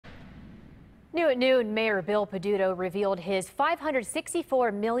New at noon, Mayor Bill Peduto revealed his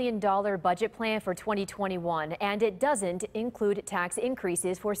 $564 million budget plan for 2021, and it doesn't include tax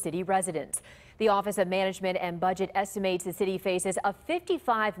increases for city residents. The Office of Management and Budget estimates the city faces a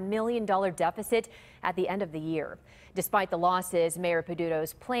 $55 million deficit at the end of the year. Despite the losses, Mayor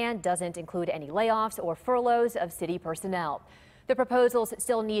Peduto's plan doesn't include any layoffs or furloughs of city personnel. The proposals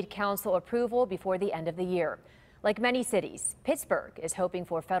still need council approval before the end of the year. Like many cities, Pittsburgh is hoping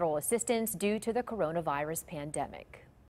for federal assistance due to the coronavirus pandemic.